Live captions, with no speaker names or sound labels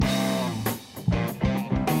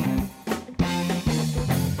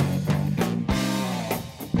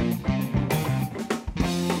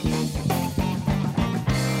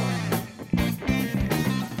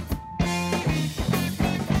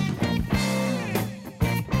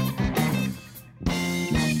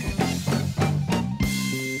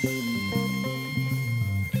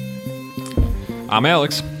I'm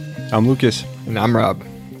Alex. I'm Lucas. And I'm Rob.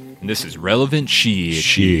 And this is Relevant Shit.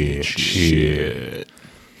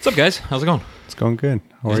 What's up, guys? How's it going? It's going good.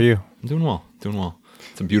 How are you? I'm doing well.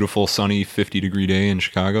 It's a beautiful, sunny, 50-degree day in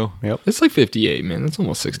Chicago. Yep. It's like 58, man. That's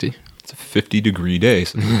almost 60. It's a 50-degree day,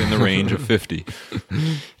 so it's within the range of 50.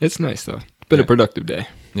 It's nice, though. Been a productive day.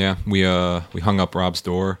 Yeah, we hung up Rob's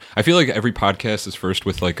door. I feel like every podcast is first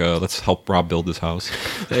with like let's help Rob build his house.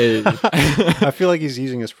 Hey, I feel like he's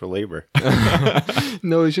using us for labor.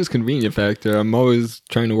 no, it's just convenient factor. I'm always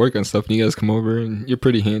trying to work on stuff, and you guys come over, and you're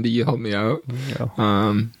pretty handy. You help me out.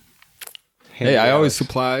 Yeah. Hey, I always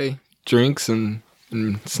supply drinks and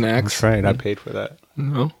snacks. That's right. I paid for that.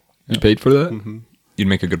 No, you paid for that? Mm-hmm. You'd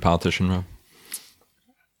make a good politician, Rob.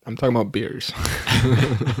 I'm talking about beers.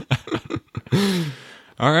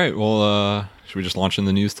 All right. Well, should we just launch in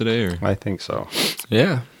the news today, or I think so.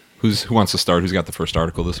 Yeah. who wants to start? Who's got the first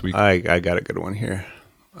article this week? I got a good one here.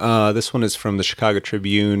 This one is from the Chicago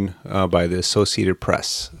Tribune by the Associated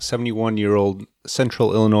Press. 71-year-old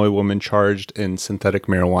Central Illinois woman charged in synthetic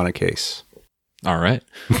marijuana case. All right.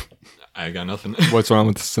 I got nothing. What's wrong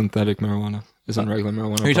with synthetic marijuana? Isn't regular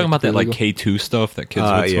marijuana? Are you talking about that like illegal? K2 stuff that kids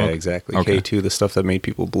would smoke? Yeah, exactly. Okay. K2, the stuff that made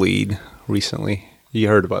people bleed recently. You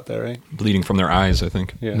heard about that, right? Bleeding from their eyes, I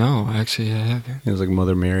think. Yeah. No, actually, I haven't. It was like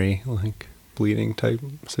Mother Mary, like bleeding type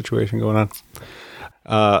situation going on.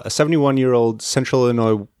 A 71-year-old Central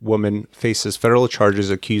Illinois woman faces federal charges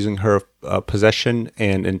accusing her of possession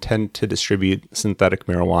and intent to distribute synthetic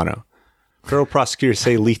marijuana. Federal prosecutors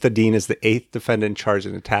say Letha Dean is the 8th defendant charged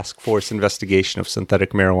in a task force investigation of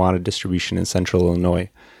synthetic marijuana distribution in Central Illinois.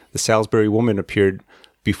 The Salisbury woman appeared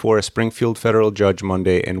before a Springfield federal judge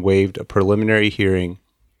Monday and waived a preliminary hearing.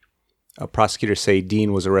 Prosecutors say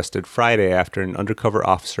Dean was arrested Friday after an undercover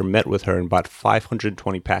officer met with her and bought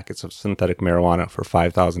 520 packets of synthetic marijuana for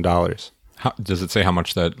 $5,000. How, does it say how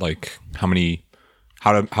much that, like,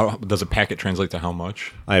 how does a packet translate to how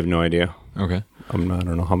much? I have no idea. Okay. I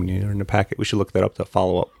don't know how many are in the packet. We should look that up to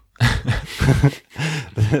follow up.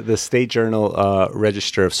 The State Journal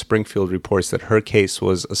Register of Springfield reports that her case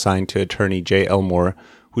was assigned to attorney Jay Elmore,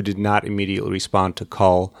 who did not immediately respond to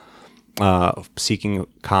call seeking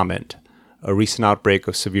comment. A recent outbreak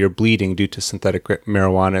of severe bleeding due to synthetic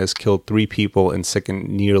marijuana has killed 3 people and sickened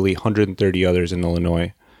nearly 130 others in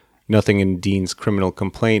Illinois. Nothing in Dean's criminal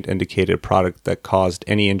complaint indicated a product that caused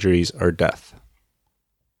any injuries or death.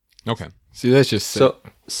 Okay. See, that's just sick. So,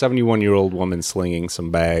 71-year-old woman slinging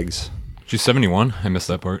some bags. She's 71. I missed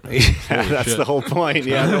that part. Yeah, that's shit. the whole point.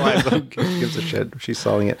 Yeah, no, I don't gives a shit. She's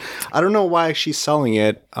selling it. I don't know why she's selling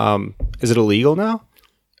it. Is it illegal now?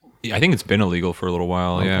 Yeah, I think it's been illegal for a little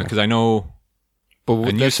while. Okay. Yeah, because I know. But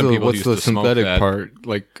I knew that's some people what's used the to smoke synthetic that. part?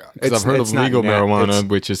 Like, 'cause I've heard of not legal marijuana, it's-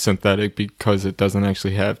 which is synthetic because it doesn't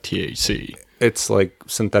actually have THC. It's like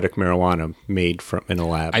synthetic marijuana made from in a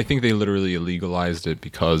lab. I think they literally legalized it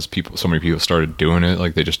because so many people started doing it.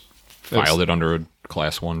 Like they just filed it under a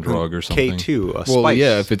class 1 drug or something. K2, a Well, spice.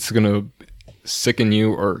 yeah, if it's gonna sicken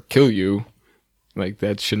you or kill you, like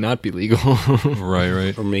that should not be legal.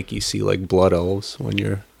 Right. Or make you see like blood elves when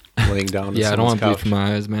you're laying down. Yeah, I don't want to bleed couch. from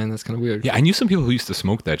my eyes, man. That's kind of weird. Yeah, I knew some people who used to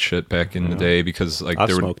smoke that shit back in the day because like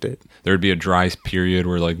I've smoked it. there would be a dry period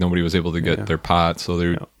where like nobody was able to get their pot, so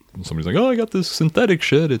somebody's like, "Oh, I got this synthetic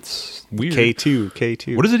shit. It's weird."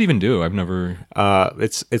 K2. What does it even do? I've never.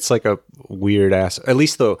 It's like a weird ass. At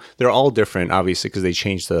least though, they're all different, obviously, because they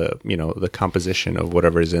change the composition of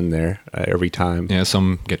whatever is in there every time. Yeah,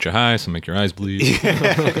 some get you high, some make your eyes bleed.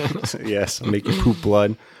 Yes, make you poop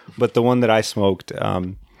blood. But the one that I smoked,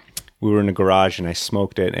 we were in a garage and I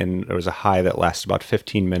smoked it, and there was a high that lasted about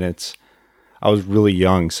 15 minutes. I was really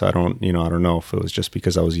young, so I don't know if it was just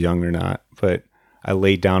because I was young or not. But I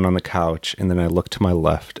laid down on the couch, and then I look to my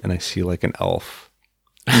left, and I see like an elf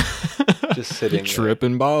just sitting there.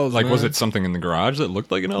 Tripping balls. Like, was man. it something in the garage that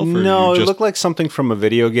looked like an elf? Or No, you it just, looked like something from a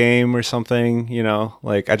video game or something,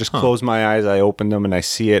 like I just closed my eyes, I opened them and I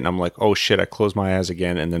see it and I'm like, oh shit, I close my eyes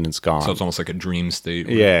again and then it's gone. So it's almost like a dream state.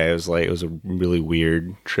 Yeah, it was a really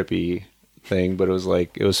weird, trippy thing, but it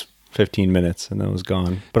was 15 minutes and then it was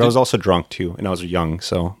gone. But I was also drunk too and I was young,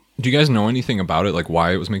 so. Do you guys know anything about it, like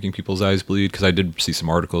why it was making people's eyes bleed? Because I did see some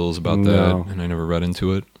articles about that and I never read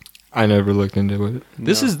into it. I never looked into it.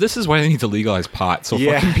 This is why they need to legalize pot, so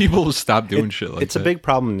Yeah. fucking people will stop doing shit like that. It's a big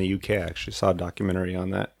problem in the UK. I actually saw a documentary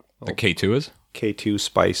on that. The K2 is? K2,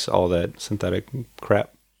 spice, all that synthetic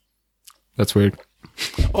crap. That's weird.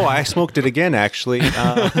 Oh, I smoked it again, actually.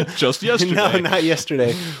 Just yesterday. No, not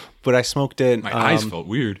yesterday. But I smoked it. My eyes felt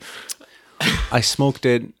weird. I smoked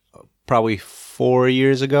it probably 4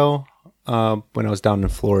 years ago when I was down in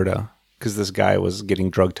Florida because this guy was getting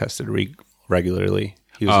drug tested regularly.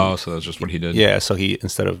 He was Oh, so that's just what he did. yeah. So he,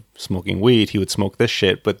 instead of smoking weed, he would smoke this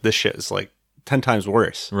shit. But this shit is like 10 times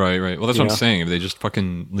worse. Right. Well, that's You what know? I'm saying. If they just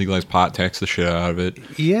fucking legalize pot, tax the shit out of it.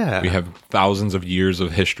 Yeah. We have thousands of years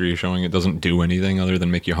of history showing it doesn't do anything other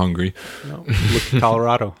than make you hungry. No, look at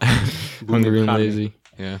Colorado. Hungry and economy. lazy.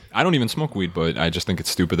 Yeah. I don't even smoke weed, but I just think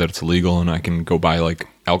it's stupid that it's illegal and I can go buy like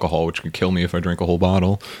alcohol, which could kill me if I drank a whole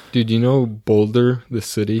bottle. Dude, you know Boulder, the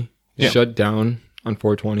city, Yeah. shut down on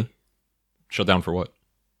 420? Shut down for what?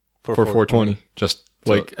 For 420. Just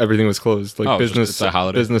Like everything was closed. Like Oh, it's business, just- it's a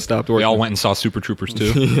holiday. business stopped working. they all went and saw Super Troopers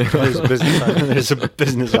too. There's a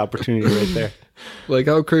business opportunity right there. Like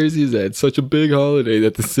how crazy is that? It's such a big holiday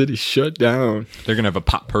that the city shut down. They're gonna have a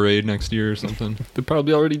pot parade next year or something. They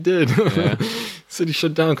probably already did. Yeah. City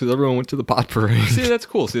shut down because everyone went to the pot parade. See, that's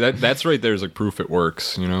cool. See, that's right there is like proof it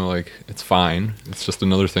works. You know, like it's fine. It's just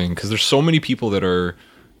another thing because there's so many people that are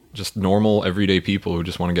just normal everyday people who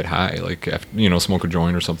just want to get high, like after, smoke a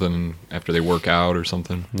joint or something after they work out or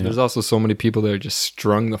something. There's also so many people that are just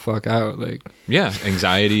strung the fuck out. Like, Yeah,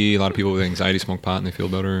 anxiety. A lot of people with anxiety smoke pot and they feel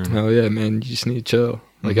better. And, oh yeah, man, you just need to chill.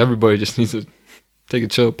 Like everybody just needs to take a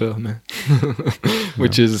chill pill, man.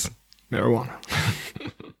 Which is marijuana.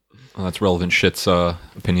 well, that's relevant shit's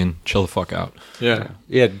opinion. Chill the fuck out. Yeah.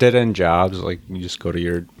 Yeah, dead end jobs. Like you just go to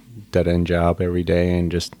your dead end job every day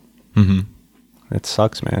and just Mm-hmm. it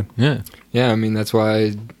sucks, man. Yeah. Yeah, I mean, that's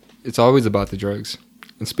why it's always about the drugs.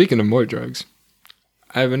 And speaking of more drugs,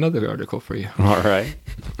 I have another article for you. All right.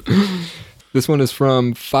 This one is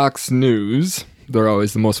from Fox News. They're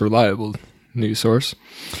always the most reliable news source.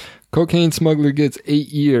 Cocaine smuggler gets 8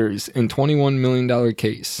 years in $21 million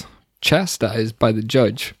case. Chastised by the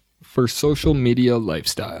judge for social media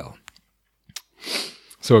lifestyle.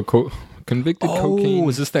 So a convicted cocaine...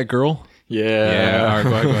 is this that girl? Yeah. All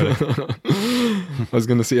right, go ahead. I was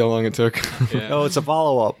going to see how long it took. Oh, it's a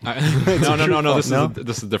follow up. No. This No?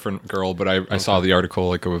 is a different girl, but I saw the article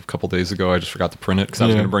like a couple days ago. I just forgot to print it because I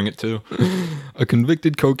was Yeah. going to bring it too. A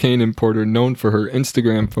convicted cocaine importer known for her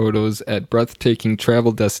Instagram photos at breathtaking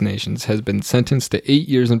travel destinations has been sentenced to 8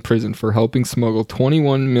 years in prison for helping smuggle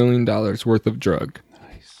 $21 million worth of drug.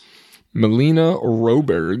 Nice. Melina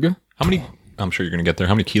Roberg, How many? I'm sure you're going to get there.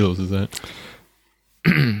 How many kilos is that?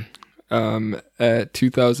 at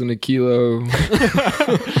 2,000 a kilo,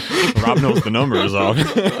 Rob knows the numbers off.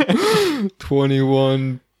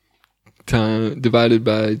 21 divided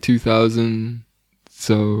by 2,000,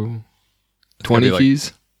 so 20 like-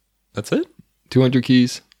 keys, That's it. 200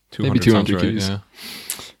 keys. 200 Maybe 200 sounds right, keys.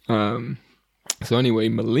 Yeah. So anyway,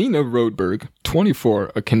 Melina Roberg,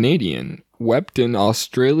 24, a Canadian, wept in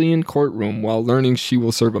Australian courtroom while learning she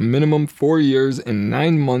will serve a minimum 4 years and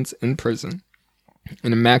 9 months in prison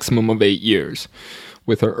and a maximum of 8 years,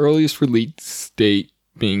 with her earliest release date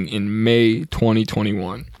being in May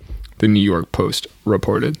 2021, the New York Post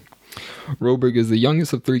reported. Roberg is the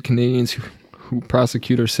youngest of 3 Canadians who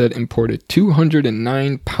prosecutors said imported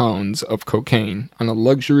 209 pounds of cocaine on a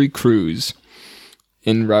luxury cruise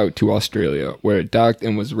en route to Australia, where it docked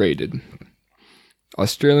and was raided.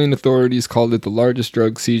 Australian authorities called it the largest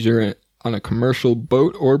drug seizure on a commercial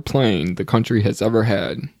boat or plane the country has ever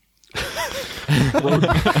had.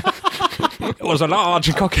 It was a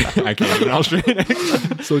large cocaine. I can't do an Australian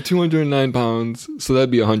accent. So 209 pounds, so that'd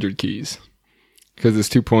be 100 keys. Because it's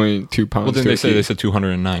 2.2 pounds. Well, then to a they key. said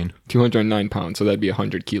 209. 209 pounds, so that'd be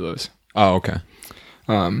 100 kilos. Oh, okay.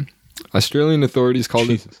 Australian authorities called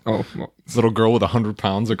Jesus. it... Oh, well, This little girl with 100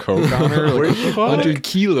 pounds of coke on her. Like, 100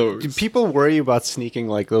 kilos. People worry about sneaking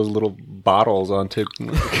like those little bottles onto A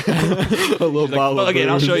little bottle of Fuck it,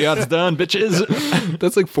 I'll booze. show you how it's done, bitches.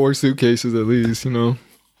 That's like 4 suitcases at least, you know.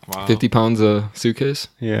 Wow. 50 pounds a suitcase.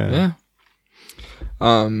 yeah.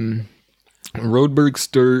 Yeah. Roberg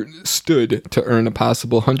stood to earn a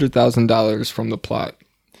possible $100,000 from the plot,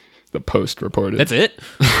 the Post reported. That's it?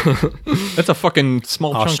 That's a fucking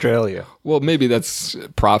small chunk. Australia. Well, maybe that's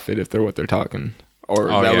profit if they're what they're talking.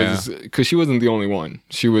 Or Oh, that yeah. was because she wasn't the only one.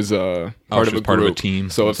 She was part She of was a part of a group. team.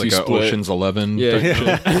 So it's if you like a split, Ocean's 11. yeah,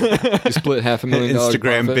 type shit. you split $500,000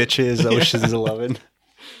 Instagram profit. bitches, Ocean's 11.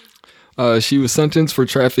 She was sentenced for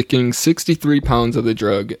trafficking 63 pounds of the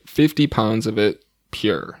drug, 50 pounds of it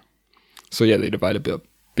pure. So yeah, they divided it up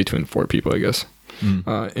between 4 people, I guess.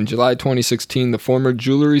 In July 2016, the former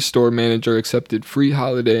jewelry store manager accepted free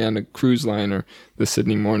holiday on a cruise liner, the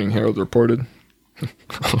Sydney Morning Herald reported.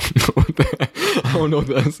 I don't know what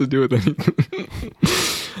that has to do with anything.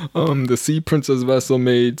 The Sea Princess vessel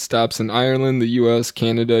made stops in Ireland, the US,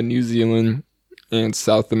 Canada, New Zealand, and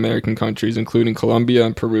South American countries, including Colombia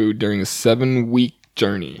and Peru, during a 7-week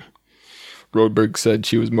journey. Rodberg said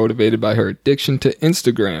she was motivated by her addiction to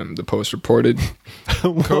Instagram. The Post reported.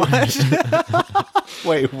 What?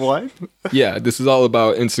 Wait, what? Yeah, this is all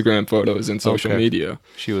about Instagram photos and social Okay. media.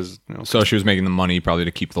 She was. So she was making the money probably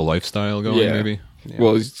to keep the lifestyle going, Yeah. maybe?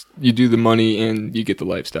 Well, you do the money and you get the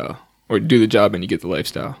lifestyle. Or do the job and you get the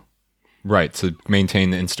lifestyle. Right, to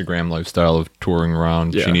maintain the Instagram lifestyle of touring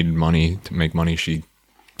around. Yeah. She needed money. To make money, she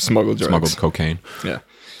Smuggle drugs. smuggled cocaine. Yeah.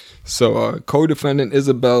 So, co-defendant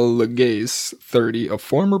Isabel Legace, 30, a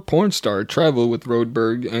former porn star, traveled with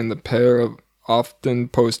Rodberg, and the pair of often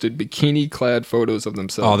posted bikini-clad photos of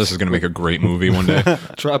themselves. Oh, this is going to make a great movie one day.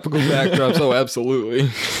 Tropical backdrops. Oh,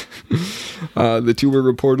 absolutely. The two were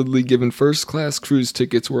reportedly given first-class cruise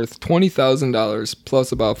tickets worth $20,000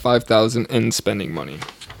 plus about $5,000 in spending money.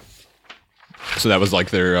 So that was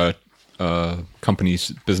like their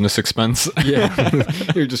company's business expense. Yeah,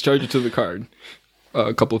 here, just charge it to the card.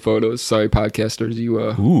 A couple of photos. Sorry, podcasters, you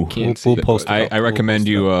Ooh, can't see we'll it, post but it. I recommend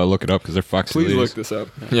you look it up because they're foxy Please ladies. look this up.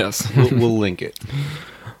 Yes. We'll link it.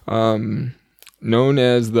 Known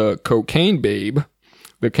as the Cocaine Babe,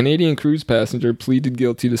 the Canadian cruise passenger pleaded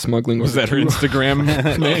guilty to smuggling. Was that her Instagram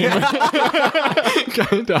name?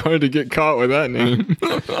 Kind of hard to get caught with that name.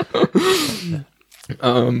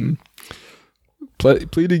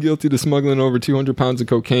 Pleaded guilty to smuggling over 200 pounds of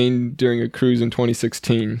cocaine during a cruise in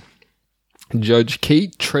 2016. Judge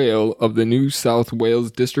Kate Trail of the New South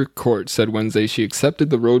Wales District Court said Wednesday she accepted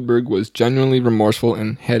the Rodberg was genuinely remorseful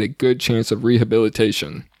and had a good chance of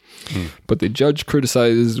rehabilitation. But the judge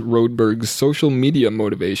criticized Rodberg's social media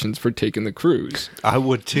motivations for taking the cruise. I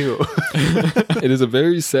would too. It is a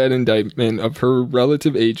very sad indictment of her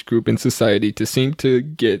relative age group in society to seem to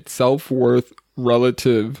get self-worth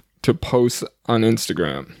relative to posts on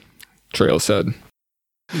Instagram, Trail said.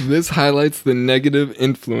 This highlights the negative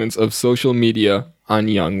influence of social media on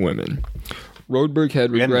young women. Rodberg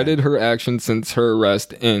had regretted her actions since her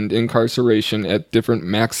arrest and incarceration at different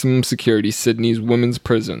maximum security Sydney's women's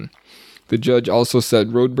prison. The judge also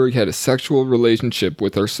said Rodberg had a sexual relationship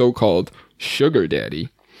with her so-called sugar daddy,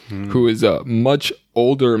 who is a much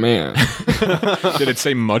older man. Did it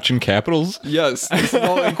say much in capitals? Yes, it's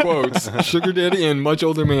all in quotes. Sugar daddy and much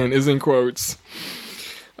older man is in quotes.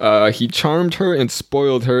 He charmed her and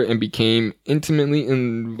spoiled her and became intimately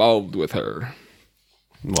involved with her.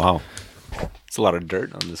 Wow. It's a lot of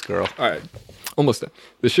dirt on this girl. All right, almost done.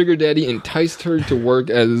 The sugar daddy enticed her to work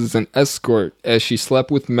as an escort as she slept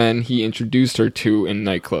with men he introduced her to in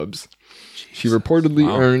nightclubs. She reportedly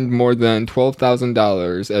earned more than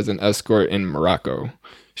 $12,000 as an escort in Morocco.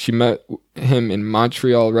 She met him in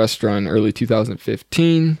Montreal restaurant in early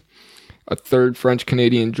 2015. A third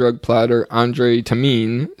French-Canadian drug plotter, Andre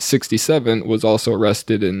Tamine, 67, was also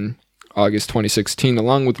arrested in August 2016,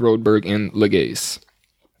 along with Rodberg and Legace.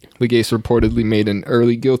 Legace reportedly made an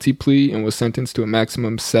early guilty plea and was sentenced to a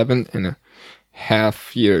maximum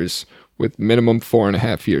 7.5 years, with minimum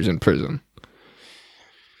 4.5 years in prison.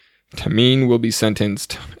 Tamine will be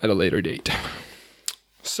sentenced at a later date.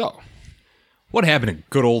 So, What happened to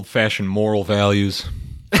good old-fashioned moral values?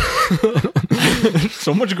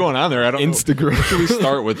 So much going on there. I don't Instagram. know. Should we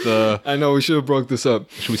start with the? I know we should have broke this up.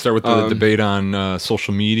 Should we start with the debate on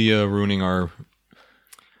social media ruining our?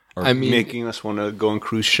 I mean, Making us want to go on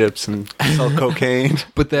cruise ships and sell cocaine.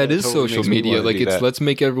 but that is totally social makes me media. wanna Like, do it's that. let's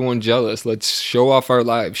make everyone jealous. Let's show off our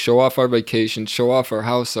lives, show off our vacation, show off our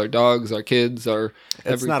house, our dogs, our kids, our.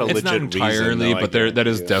 It's not a It's not legit reason, entirely, though, I but there guess. that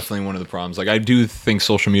is definitely one of the problems. Like I do think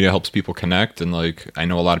social media helps people connect, and like I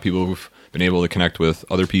know a lot of people who've been able to connect with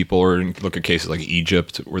other people, or look at cases like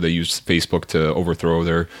Egypt where they used Facebook to overthrow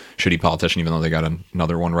their shitty politician, even though they got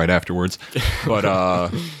another one right afterwards. But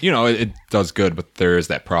it does good, but there is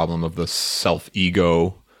that problem of the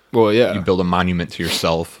self-ego. Well, yeah. You build a monument to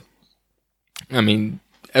yourself. I mean,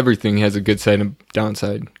 everything has a good side and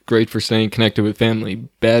downside. Great for staying connected with family.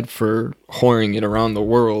 Bad for whoring it around the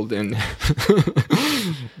world. And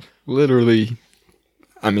literally,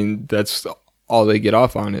 I mean, that's all they get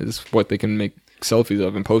off on is what they can make selfies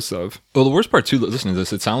of and posts of. Well, the worst part too, listening to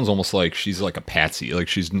this, it sounds almost like she's like a patsy. Like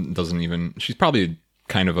she's probably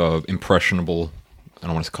kind of a impressionable. I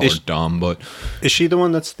don't want to call her dumb, but Is she the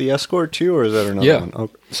one that's the escort too, or is that another Yeah. one? Oh,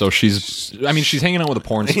 so she's hanging out with a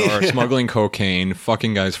porn star, smuggling cocaine,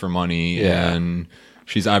 fucking guys for money, Yeah. and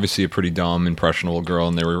she's obviously a pretty dumb, impressionable girl,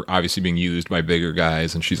 and they were obviously being used by bigger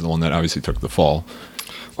guys, and she's the one that obviously took the fall.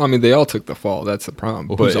 I mean, they all took the fall. That's the problem.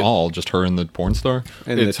 Well, But who's all? Just her and the porn star?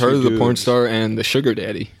 and it's two her, the porn dudes. star, and the sugar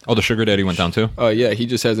daddy. Oh, the sugar daddy went down too? Yeah, he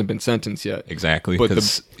just hasn't been sentenced yet. Exactly, But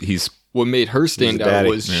because he's what made her stand out daddy.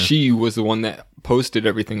 was she was the one that posted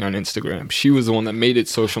everything on Instagram. She was the one that made it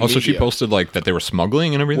social media. Also, she posted like that they were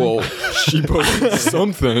smuggling and everything. Well, she posted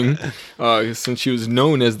something since she was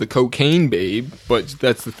known as the cocaine babe. But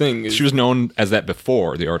that's the thing. She was known as that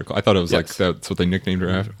before the article. I thought it was like that's what they nicknamed her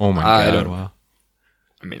after. Oh my god! Wow.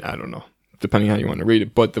 I mean, I don't know, depending how you want to read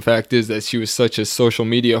it. But the fact is that she was such a social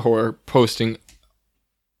media whore, posting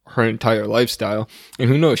her entire lifestyle. And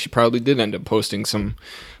who knows? She probably did end up posting some,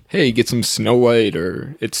 hey, get some Snow White,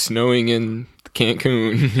 or it's snowing in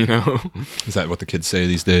Cancun, you know? Is that what the kids say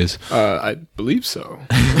these days? I believe so.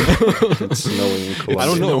 It's snowing in Colombia. I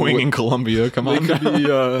don't know. Snowing in Colombia. Come on. They could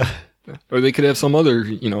be, or they could have some other,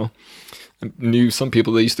 you know. I knew some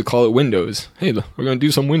people that used to call it Windows. Hey, we're going to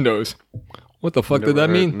do some Windows. What the fuck did that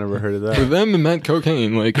mean? Never heard of For that. them, it meant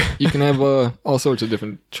cocaine. Like, you can have all sorts of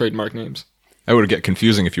different trademark names. That would get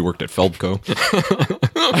confusing if you worked at Feldco.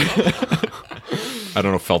 I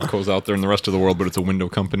don't know if Feldco's out there in the rest of the world, but it's a window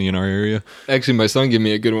company in our area. Actually, my son gave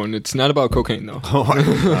me a good one. It's not about cocaine, though. Oh my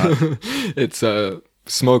god. It's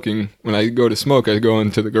smoking. When I go to smoke, I go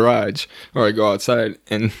into the garage or I go outside.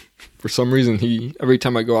 And for some reason, every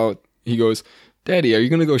time I go out, he goes, Daddy, are you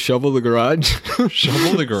going to go shovel the garage?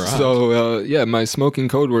 Shovel the garage. So, yeah, my smoking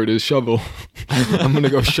code word is shovel. I'm going to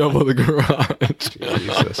go shovel the garage.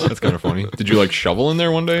 Jesus. That's kind of funny. Did you like shovel in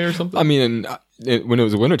there one day or something? I mean, when it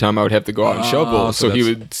was wintertime, I would have to go out and shovel. so So he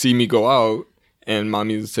that's- would see me go out, and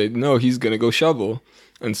mommy would say, no, he's going to go shovel.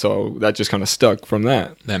 And so that just kind of stuck from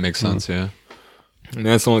that. That makes sense, yeah. And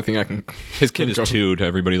that's the only thing I can... His kid is 2 to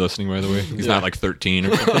everybody listening, by the way. He's not like 13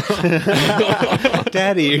 or something.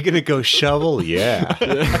 Daddy, you're gonna go shovel? Yeah.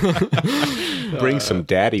 Bring some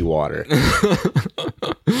daddy water.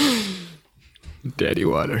 Daddy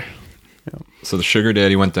water. So the sugar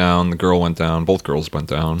daddy went down, the girl went down, both girls went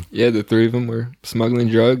down. Yeah, the three of them were smuggling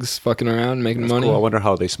drugs, fucking around, making money. Cool. I wonder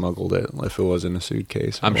how they smuggled it. If it was in a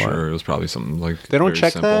suitcase. I'm or sure it was probably something like They don't very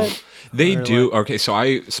check simple. that? They do. Okay, so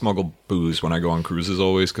I smuggle booze when I go on cruises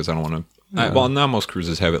always because I don't want to. Well, now most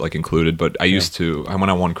cruises have it like included, but I used to. I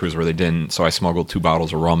went on one cruise where they didn't, so I smuggled 2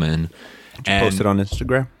 bottles of rum in. And Post it on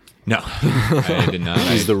Instagram. No, I did not.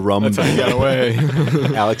 He's the rum babe. Got away.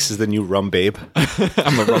 Alex is the new rum babe.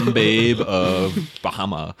 I'm a rum babe of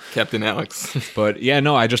Bahama. Captain Alex. But yeah,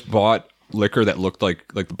 no, I just bought liquor that looked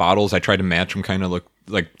like the bottles. I tried to match them kind of look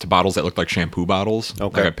like to bottles that looked like shampoo bottles.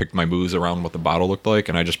 Okay. Like I picked my booze around what the bottle looked like,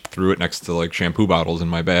 and I just threw it next to like shampoo bottles in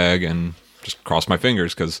my bag and just crossed my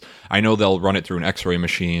fingers because I know they'll run it through an X-ray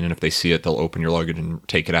machine, and if they see it, they'll open your luggage and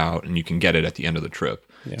take it out, and you can get it at the end of the trip.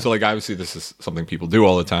 Yeah. So like obviously this is something people do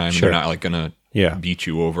all the time. Sure. They're not like gonna Yeah. beat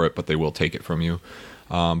you over it, but they will take it from you.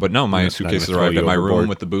 But no, my Not suitcase gonna throw arrived you at my overboard. room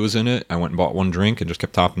with the booze in it. I went and bought one drink and just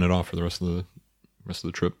kept topping it off for the rest of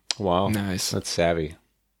the trip. Wow. Nice. That's savvy.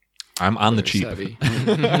 I'm on the Very cheap. savvy.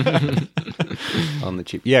 On the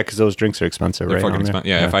cheap. Yeah, because those drinks are expensive, They're right? fucking on there? expensive.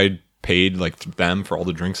 Yeah, if I paid like them for all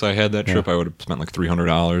the drinks I had that trip, I would have spent like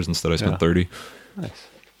 $300. Instead, I spent $30. Nice.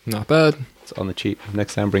 Not bad. It's on the cheap.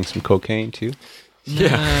 Next time, bring some cocaine too.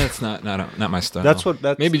 Yeah, it's not my style. That's what.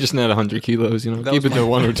 That's Maybe just not 100 kilos, you know. That Keep was it to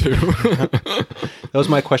 1 or 2. that was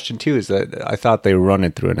my question too. Is that I thought they run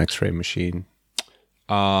it through an X-ray machine.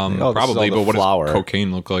 Oh, this is all probably. the But what flour. does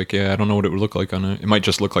cocaine look like? Yeah, I don't know what it would look like on it. It might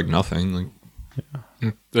just look like nothing. Like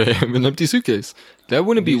They have an empty suitcase. That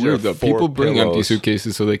wouldn't be These are weird, though. 4 People bring empty pillows.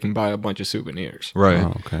 suitcases so they can buy a bunch of souvenirs. right.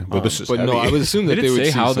 Oh, okay. But this is But no, heavy. I would assume that Did they it would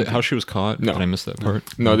say see how something. how she was caught? No. Did I miss that part?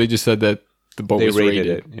 No, they just said that the boat They was rated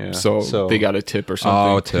rated. it, yeah. So So- they got a tip or something.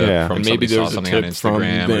 Oh, tip Yeah. from And maybe somebody there's saw a something on tip from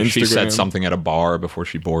Instagram, the or she said Instagram. something at a bar before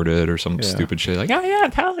she boarded, or some stupid shit like, "Oh yeah,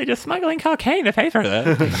 totally just smuggling cocaine to pay for that."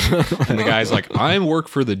 And the guy's like, "I work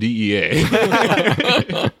for the DEA."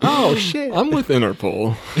 Oh shit! I'm with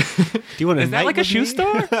Interpol. Do you want to? Is that like a shoe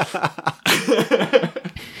store?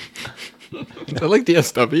 I like the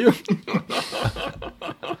SW.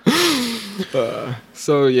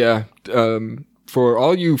 So yeah, for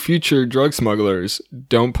all you future drug smugglers,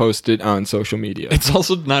 don't post it on social media. It's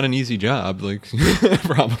also not an easy job, like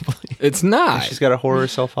probably. It's not. She's got to whore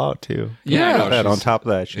herself out too. Yeah, no, That on she's- top of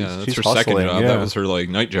that, she's, Yeah, that's she's her hustling. second job. Yeah. That was her like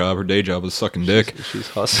night job. Her day job was sucking dick. She's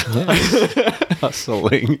hustling.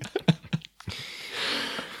 hustling.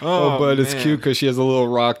 Oh, but it's man. cute because she has a little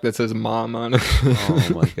rock that says "mom" on it Oh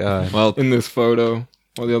my god. Well, in this photo,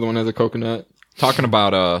 while the other one has a coconut. talking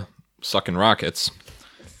about sucking rockets,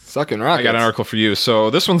 Sucking rockets. I got an article for you. So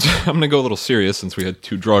this one's I'm gonna go a little serious since we had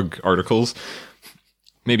 2 drug articles.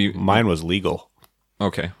 Maybe Mine was legal.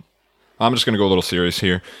 okay. I'm just gonna go a little serious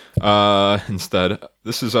here. Instead,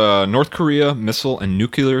 this is North Korea missile and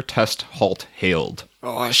nuclear test halt hailed.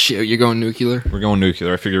 Oh shit! You're going nuclear. We're going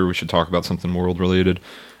nuclear. I figure we should talk about something world related.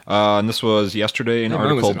 And this was yesterday, an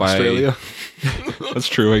article by Australia. That's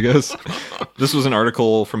true, I guess. This was an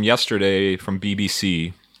article from yesterday from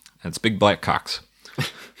BBC. And it's big black cocks.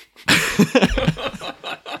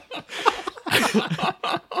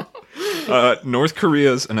 North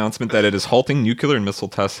Korea's announcement that it is halting nuclear and missile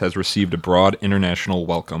tests has received a broad international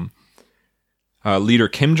welcome. Leader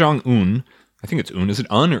Kim Jong-un, I think it's Un, is it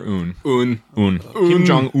Un or Un? Un. Kim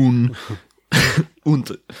Jong-un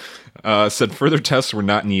said further tests were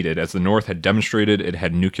not needed as the North had demonstrated it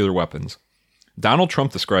had nuclear weapons. Donald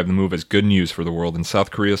Trump described the move as good news for the world, and South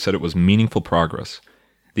Korea said it was meaningful progress.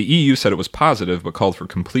 The EU said it was positive, but called for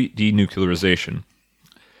complete denuclearization.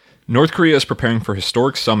 North Korea is preparing for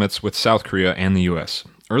historic summits with South Korea and the U.S.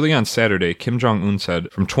 Early on Saturday, Kim Jong-un said,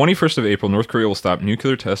 from 21st of April, North Korea will stop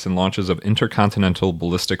nuclear tests and launches of intercontinental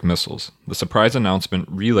ballistic missiles. The surprise announcement,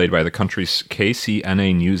 relayed by the country's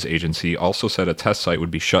KCNA news agency, also said a test site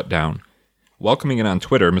would be shut down. Welcoming it on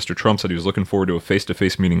Twitter, Mr. Trump said he was looking forward to a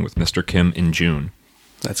face-to-face meeting with Mr. Kim in June.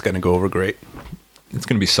 That's going to go over great. It's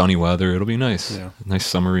going to be sunny weather. It'll be nice. Yeah. Nice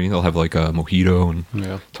summery. They'll have like a mojito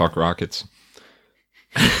and talk rockets.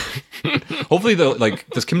 Hopefully,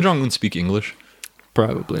 does Kim Jong-un speak English?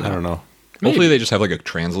 Probably not. I don't know. Hopefully they just have like a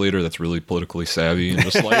translator that's really politically savvy and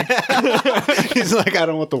just like... He's like, I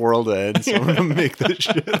don't want the world to end, so I'm going to make this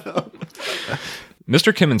shit up.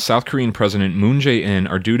 Mr. Kim and South Korean President Moon Jae-in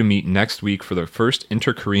are due to meet next week for their first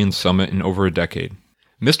inter-Korean summit in over a decade.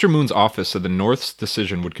 Mr. Moon's office said the North's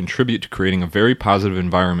decision would contribute to creating a very positive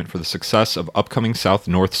environment for the success of upcoming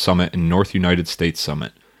South-North Summit and North United States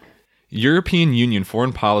Summit. European Union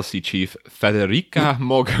Foreign Policy Chief Federica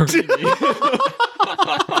Mogherini...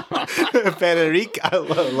 Federica, I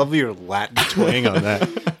love your Latin twang on that.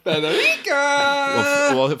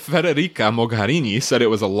 Federica! Well, Federica Mogherini said it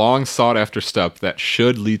was a long sought-after step that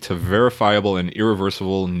should lead to verifiable and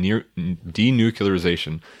irreversible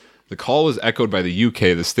denuclearization. The call was echoed by the UK.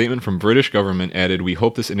 The statement from British government added, "We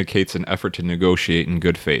hope this indicates an effort to negotiate in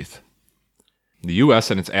good faith." The US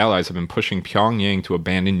and its allies have been pushing Pyongyang to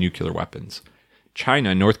abandon nuclear weapons.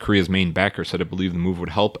 China, North Korea's main backer, said it believed the move would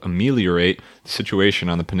help ameliorate the situation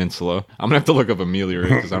on the peninsula. I'm going to have to look up ameliorate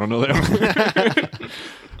because I don't know that.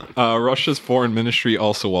 Russia's foreign ministry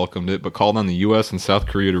also welcomed it, but called on the U.S. and South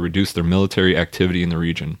Korea to reduce their military activity in the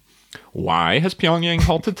region. Why has Pyongyang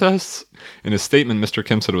halted tests? In a statement, Mr.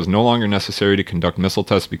 Kim said it was no longer necessary to conduct missile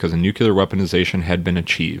tests because a nuclear weaponization had been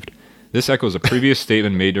achieved. This echoes a previous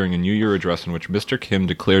statement made during a New Year address in which Mr. Kim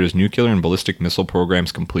declared his nuclear and ballistic missile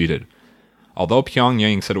programs completed. Although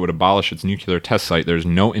Pyongyang said it would abolish its nuclear test site, there is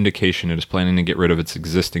no indication it is planning to get rid of its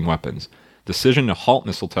existing weapons. The decision to halt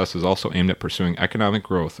missile tests is also aimed at pursuing economic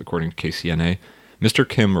growth, according to KCNA. Mr.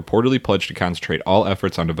 Kim reportedly pledged to concentrate all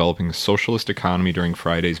efforts on developing a socialist economy during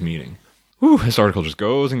Friday's meeting. Whew, this article just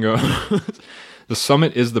goes and goes. The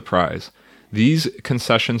summit is the prize. These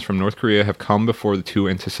concessions from North Korea have come before the two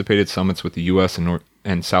anticipated summits with the U.S.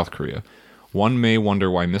 and South Korea. One may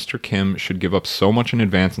wonder why Mr. Kim should give up so much in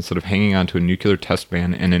advance instead of hanging on to a nuclear test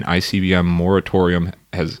ban and an ICBM moratorium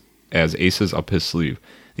as aces up his sleeve.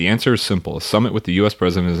 The answer is simple. A summit with the U.S.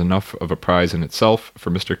 president is enough of a prize in itself.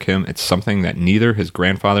 For Mr. Kim, it's something that neither his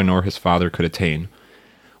grandfather nor his father could attain.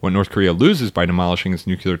 What North Korea loses by demolishing its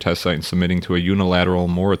nuclear test site and submitting to a unilateral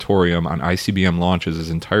moratorium on ICBM launches is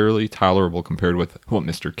entirely tolerable compared with what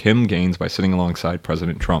Mr. Kim gains by sitting alongside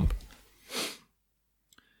President Trump.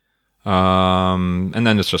 And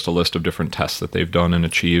then it's just a list of different tests that they've done and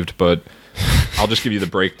achieved, but I'll just give you the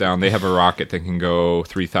breakdown. They have a rocket that can go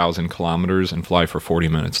 3,000 kilometers and fly for 40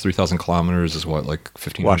 minutes. 3,000 kilometers is what, like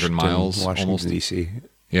 1,500 miles? Washington, almost. D.C.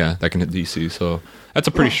 Yeah, that can hit D.C., so that's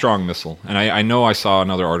a pretty strong missile. And I know I saw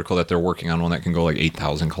another article that they're working on one that can go like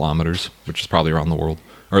 8,000 kilometers, which is probably around the world,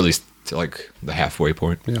 or at least to like the halfway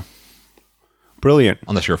point. Yeah. Brilliant.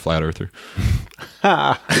 Unless you're a flat earther.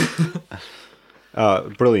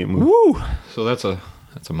 Brilliant move. Woo! So that's a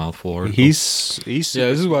mouthful article. He's Yeah,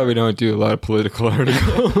 this is why we don't do a lot of political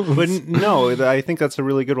articles. but no, I think that's a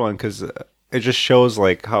really good one because it just shows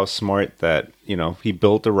like how smart that, he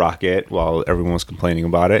built a rocket while everyone was complaining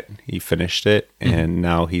about it. He finished it, and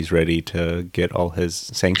now he's ready to get all his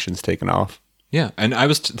sanctions taken off. Yeah, and I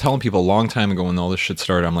was telling people a long time ago when all this shit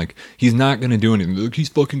started, I'm like, he's not going to do anything. Look, he's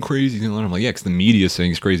fucking crazy. And I'm like, yeah, because the media is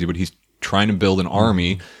saying he's crazy, but he's trying to build an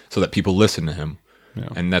army so that people listen to him. Yeah.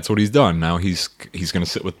 And that's what he's done. Now he's going to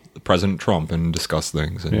sit with President Trump and discuss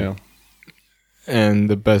things. And And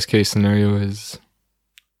the best case scenario is...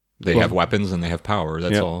 They have weapons and they have power.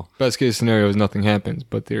 That's all. Best case scenario is nothing happens.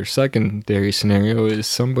 But their secondary scenario is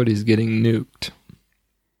somebody's getting nuked.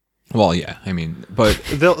 Well, yeah, I mean, but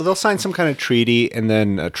They'll sign some kind of treaty, and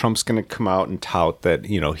then Trump's going to come out and tout that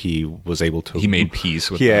he was able to. he made peace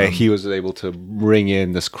with Yeah, them. he was able to bring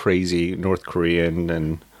in this crazy North Korean,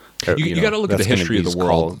 and You got to look at the that's gonna history be of the his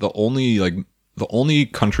world. call. The only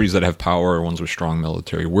countries that have power are ones with strong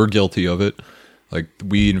military. We're guilty of it. Like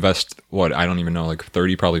we invest I don't even know, like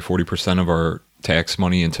 30, probably 40% of our tax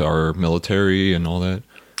money into our military and all that.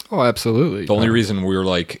 Oh, absolutely. The only reason we're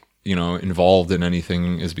like, involved in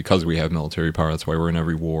anything is because we have military power. That's why we're in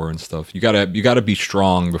every war and stuff. You gotta be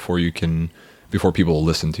strong before people will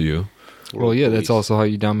listen to you. Well, yeah, that's also how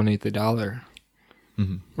you dominate the dollar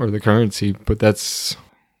or the currency. But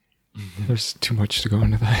there's too much to go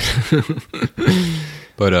into that.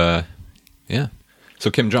 But yeah. So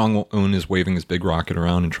Kim Jong Un is waving his big rocket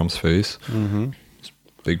around in Trump's face. Mm-hmm.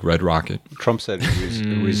 Big red rocket. Trump said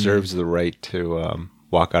he reserves the right to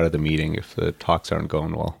walk out of the meeting if the talks aren't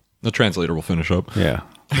going well. The translator will finish up. Yeah.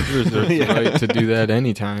 Reserves the right to do that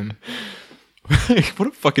anytime. What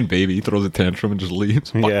a fucking baby. He throws a tantrum and just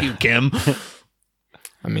leaves. Fuck Yeah. you, Kim.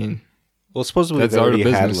 I mean, Well, supposedly That's they our already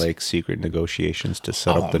had business. like secret negotiations to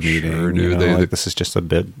set Oh, up the I'm meeting. sure, dude. Like, this is just a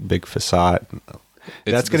big facade.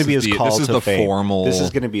 That's going to be his call This is to the fame. formal. This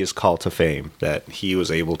is going to be his call to fame that he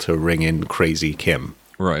was able to ring in crazy Kim.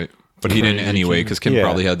 Right. But he didn't anyway, because Kim Yeah.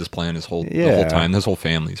 probably had this plan the whole Yeah. time. His whole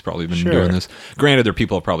family's probably been Sure. doing this. Granted, their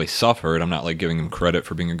people have probably suffered. I'm not like giving them credit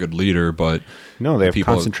for being a good leader, but No, they have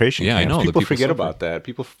people- concentration yeah, I camps. know, the People people forget suffer. about that.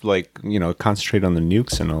 People concentrate on the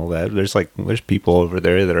nukes and all that. There's people over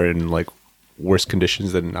there that are in like worse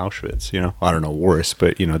conditions than Auschwitz. I don't know worse,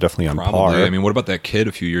 but definitely on probably. par. I mean, what about that kid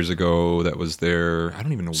a few years ago that was there? I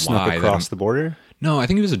don't even know Snuck why. across the border. No, I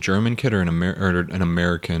think he was a German kid or an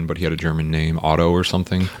American, but he had a German name, Otto or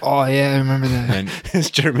something. oh yeah, I remember that. And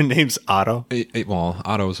His German name's Otto. well,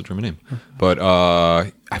 Otto is a German name, but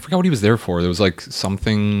I forgot what he was there for. There was like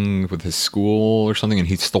something with his school or something, and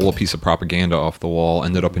he stole a piece of propaganda off the wall,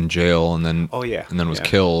 ended up in jail, and then and then was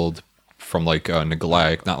killed from like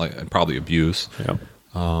neglect, not like probably abuse. Yep.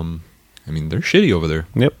 I mean, they're shitty over there,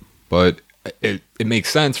 Yep. but it makes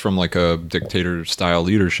sense from like a dictator style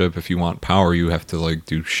leadership. If you want power, you have to like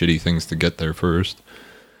do shitty things to get there first.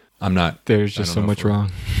 I'm not. There's I just don't so know much if we're-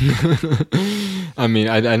 wrong. I mean,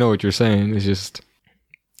 I know what you're saying. It's just,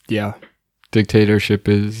 yeah, dictatorship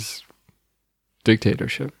is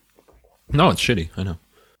dictatorship. No, it's shitty. I know.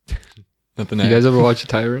 Nothing. You guys ever watch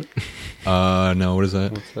Tyrant? No. What is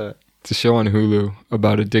that? What's that? It's a show on Hulu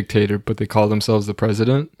about a dictator, but they call themselves the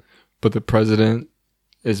president. But the president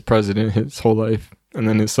is president his whole life, and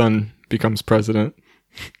then his son becomes president,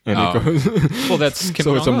 and Oh. it goes. Well, that's Kim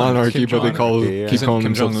so it's a Jong-un. monarchy, Kim but they call Yeah. keep Isn't calling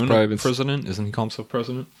Kim themselves Jong-un private. president? Isn't he call himself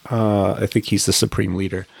president? I think he's the supreme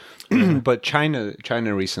leader. But China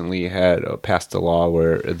recently had passed a law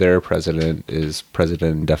where their president is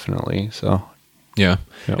president indefinitely. So Yeah,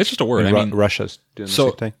 yeah. it's just a word. And I mean, Russia's doing the so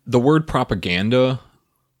same thing. the word propaganda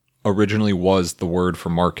originally was the word for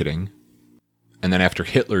marketing, and then after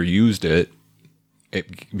Hitler used it,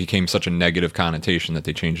 it became such a negative connotation that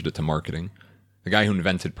they changed it to marketing. The guy who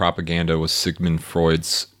invented propaganda was Sigmund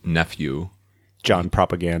Freud's nephew. John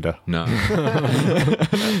Propaganda. No,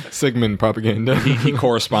 Sigmund propaganda. he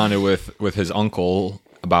corresponded with his uncle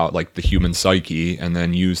about like the human psyche, and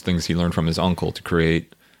then used things he learned from his uncle to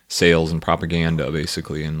create sales and propaganda,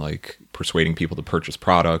 basically, and like persuading people to purchase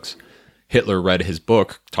products. Hitler read his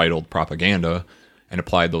book titled Propaganda and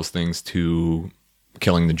applied those things to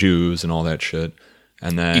killing the Jews and all that shit.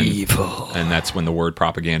 And then Evil. and that's when the word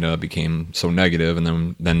propaganda became so negative,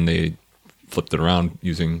 and then they flipped it around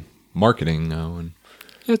using marketing now, and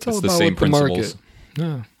It's all it's the about same what the market. principles.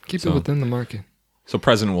 Yeah, keep So- it within the market. So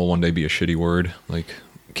president will one day be a shitty word, like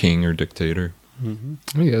king or dictator,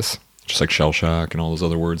 I guess. just like shell shock and all those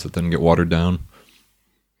other words that then get watered down.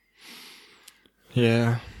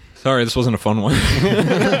 Yeah. Sorry, this wasn't a fun one.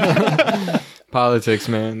 Politics,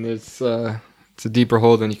 man. It's a deeper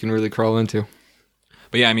hole than you can really crawl into.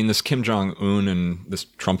 But yeah, I mean, this Kim Jong Un and this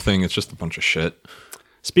Trump thing, it's just a bunch of shit.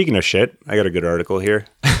 Speaking of shit, I got a good article here.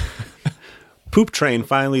 Poop train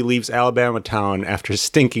finally leaves Alabama town after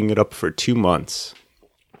stinking it up for 2 months.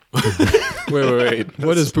 Wait.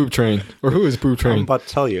 What is Poop Train? Or who is Poop I'm Train? about to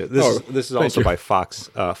tell you. This is thank also you. by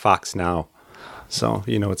Fox Now. So,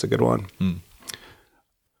 it's a good one.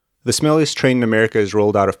 The smelliest train in America is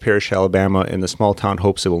rolled out of Parrish, Alabama, and the small town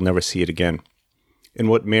hopes it will never see it again. In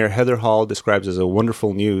what Mayor Heather Hall describes as a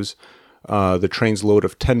wonderful news, the train's load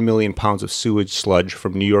of 10 million pounds of sewage sludge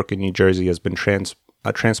from New York and New Jersey has been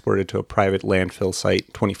transported to a private landfill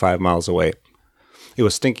site 25 miles away. It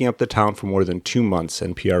was stinking up the town for more than 2 months,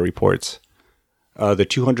 NPR reports. The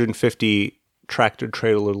 250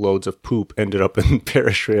 tractor-trailer loads of poop ended up in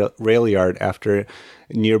Parish Rail Yard after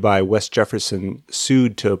nearby West Jefferson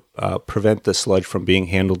sued to prevent the sludge from being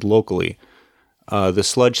handled locally. The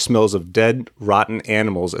sludge smells of dead, rotten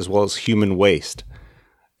animals as well as human waste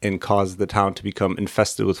and caused the town to become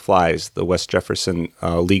infested with flies, the West Jefferson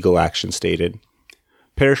legal action stated.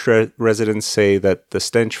 Parish residents say that the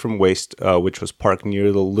stench from waste, which was parked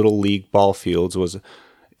near the Little League ball fields, was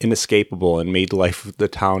inescapable and made life of the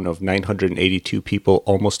town of 982 people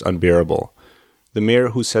almost unbearable. The mayor,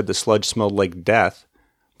 who said the sludge smelled like death,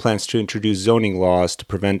 plans to introduce zoning laws to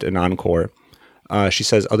prevent an encore. She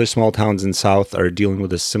says other small towns in South are dealing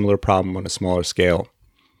with a similar problem on a smaller scale.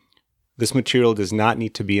 This material does not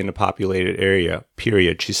need to be in a populated area,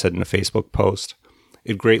 period, she said in a Facebook post.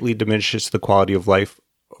 It greatly diminishes the quality of life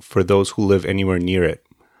for those who live anywhere near it.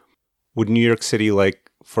 Would New York City like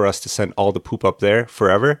for us to send all the poop up there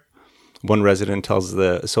forever? One resident tells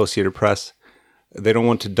the Associated Press they don't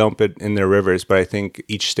want to dump it in their rivers, but I think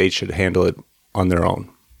each state should handle it on their own.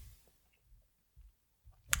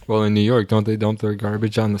 Well, in New York, don't they dump their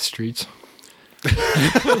garbage on the streets?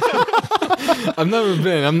 I've never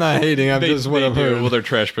been. I'm not hating. I'm just what I've heard. Well, their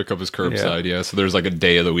trash pickup is curbside, yeah. So there's like a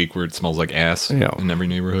day of the week where it smells like ass in every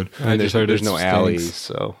neighborhood. And there's no alleys,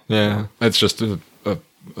 so yeah, it's just a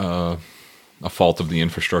fault of the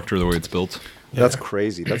infrastructure, the way it's built. Yeah. That's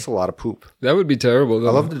crazy. That's a lot of poop. That would be terrible, though.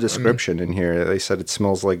 I love the description in here. They said it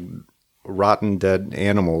smells like rotten dead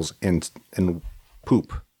animals and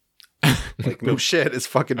poop. Like, no shit, it's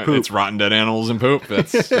fucking poop. It's rotten dead animals and poop.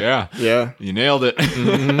 That's, yeah. Yeah. You nailed it.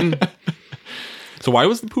 Mm-hmm. So why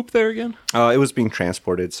was the poop there again? It was being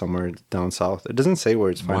transported somewhere down south. It doesn't say where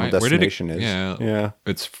its final destination is. Yeah.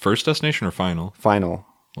 It's first destination or final? Final.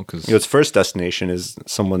 Well, because its first destination is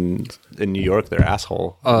someone in New York, their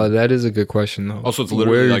asshole. That is a good question, though. Also, it's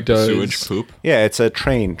literally like sewage poop. Yeah, it's a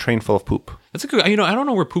train full of poop. That's a good. I don't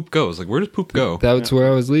know where poop goes. Like, where does poop go? That's where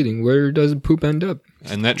I was leading. Where does poop end up?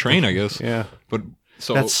 And that train, I guess. Yeah, but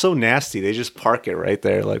so that's so nasty. They just park it right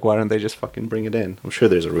there. Like, why don't they just fucking bring it in? I'm sure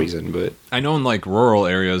there's a reason, but I know in like rural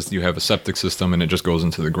areas you have a septic system and it just goes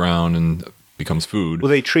into the ground and becomes food. Well,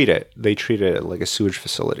 they treat it. They treat it like a sewage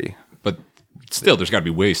facility. But still, there's got to be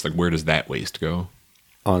waste. Like, where does that waste go?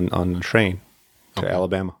 On the train to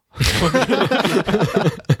Alabama.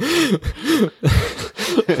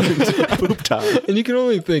 Poop time. And you can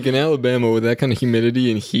only think in Alabama with that kind of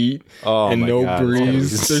humidity and heat and no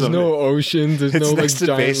breeze. There's no oceans. There's no like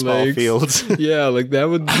giant baseball lakes. Fields. Yeah, like that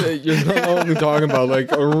would. You're not only talking about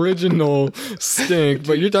like original stink,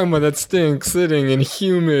 but you're talking about that stink sitting in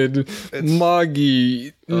humid,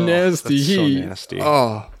 muggy, nasty heat. So nasty.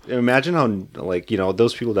 Oh. Imagine how, like,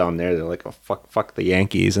 those people down there, they're like, oh, fuck the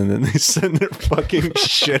Yankees, and then they send their fucking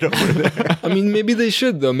shit over there. I mean, maybe they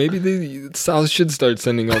should, though. Maybe the South should start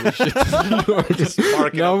sending all the shit to New York. Just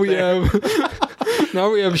park it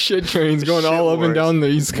Now we have shit trains going all up and down the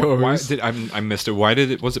East Coast. Why I missed it.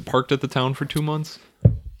 Was it parked at the town for 2 months?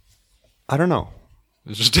 I don't know.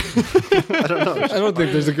 It's just I don't know. I don't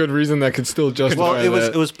think there's a good reason that could still justify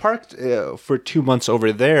it was parked for 2 months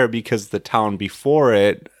over there because the town before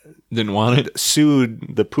it didn't want it,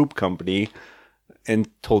 sued the poop company and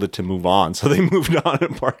told it to move on. So they moved on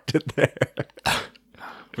and parked it there.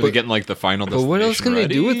 Were they getting like the final destination? But what else can they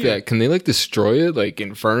do with that? Can they like destroy it, like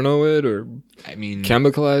inferno it, or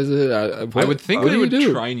chemicalize it? I would think they would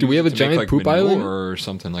try and do we have a giant like poop manure island or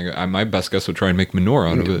something? Like my best guess would try and make manure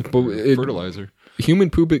out of it, fertilizer. Human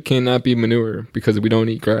poop, it cannot be manure because we don't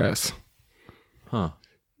eat grass. Huh.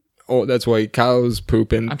 Oh, that's why cows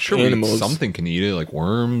poop and I'm sure animals. Something can eat it, like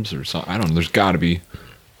worms or something. I don't know. There's got to be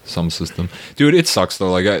some system. Dude, it sucks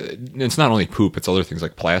though. Like, it's not only poop, it's other things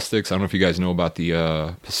like plastics. I don't know if you guys know about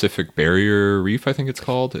the Pacific Barrier Reef, I think it's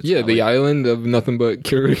called. It's the island of nothing but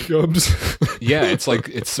Keurig cups. Yeah, it's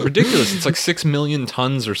ridiculous. It's like 6 million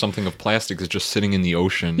tons or something of plastic is just sitting in the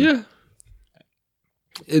ocean. Yeah.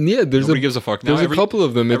 And yeah, nobody gives a fuck. There's a couple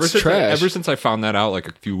of them. It's trash. Ever since I found that out like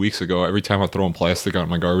a few weeks ago, every time I'm throwing plastic out in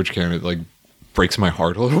my garbage can, it like breaks my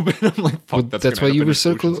heart a little bit. I'm like, fuck, that's why you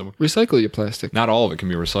recycle your plastic. Not all of it can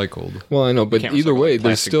be recycled. Well, I know, but either way,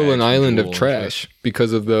 there's still an island of trash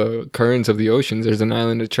because of the currents of the oceans. There's an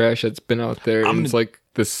island of trash that's been out there, and it's like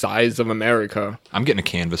the size of America. I'm getting a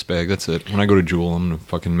canvas bag. That's it. When I go to Jewel, I'm gonna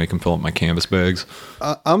fucking make them fill up my canvas bags.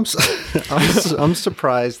 I'm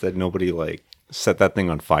surprised that nobody like set that thing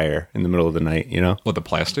on fire in the middle of the night. What, the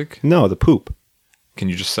plastic? No, the poop. Can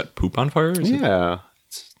you just set poop on fire? Yeah.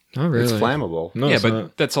 Not really. It's flammable. No, yeah,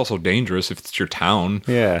 but that's also dangerous if it's your town.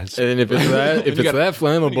 Yeah, and if it's that, that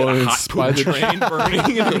flammable and it's by the train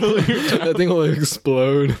burning, that thing will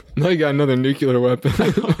explode. Now you got another nuclear weapon.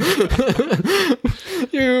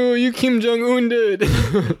 you you Kim Jong-un did.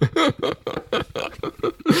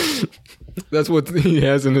 That's what he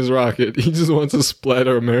has in his rocket. He just wants to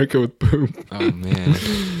splatter America with poop. Oh, man.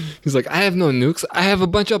 He's like, I have no nukes. I have a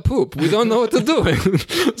bunch of poop. We don't know what to do.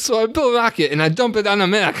 So I build a rocket and I dump it on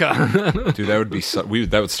America. Dude, that would be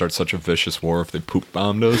that would start such a vicious war if they poop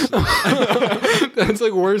bombed us. That's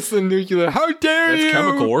like worse than nuclear. How dare you? That's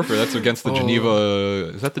chemical warfare. That's against the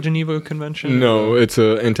Geneva. Is that the Geneva Convention? No, it's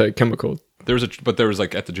a anti-chemical. There was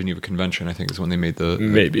like at the Geneva Convention, I think, is when they made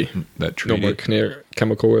Maybe that treaty. No more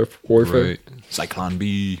chemical warfare. Right. Cyclone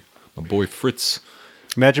B, my boy Fritz.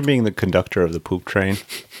 Imagine being the conductor of the poop train.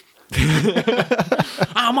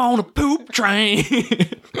 I'm on a poop train.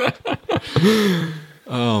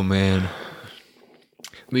 Oh man,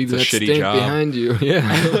 Leave it's that a shitty stink job behind you.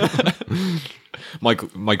 Yeah.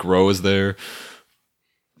 Mike Rowe is there.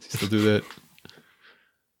 Does he still do that?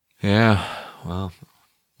 Yeah. Well,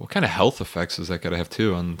 what kind of health effects is that got to have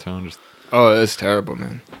too on the town? Just Oh, that's terrible,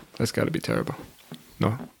 man. That's got to be terrible.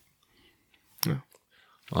 No.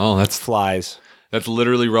 oh, It's flies. that's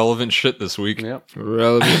literally relevant shit this week. Yep.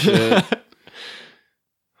 Relevant shit.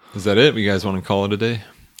 Is that it? You guys want to call it a day?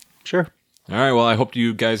 Sure. All right. Well, I hope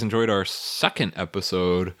you guys enjoyed our second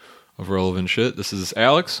episode of Relevant Shit. This is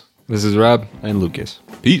Alex. This is Rob. And Lucas.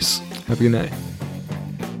 Peace. Have a good night.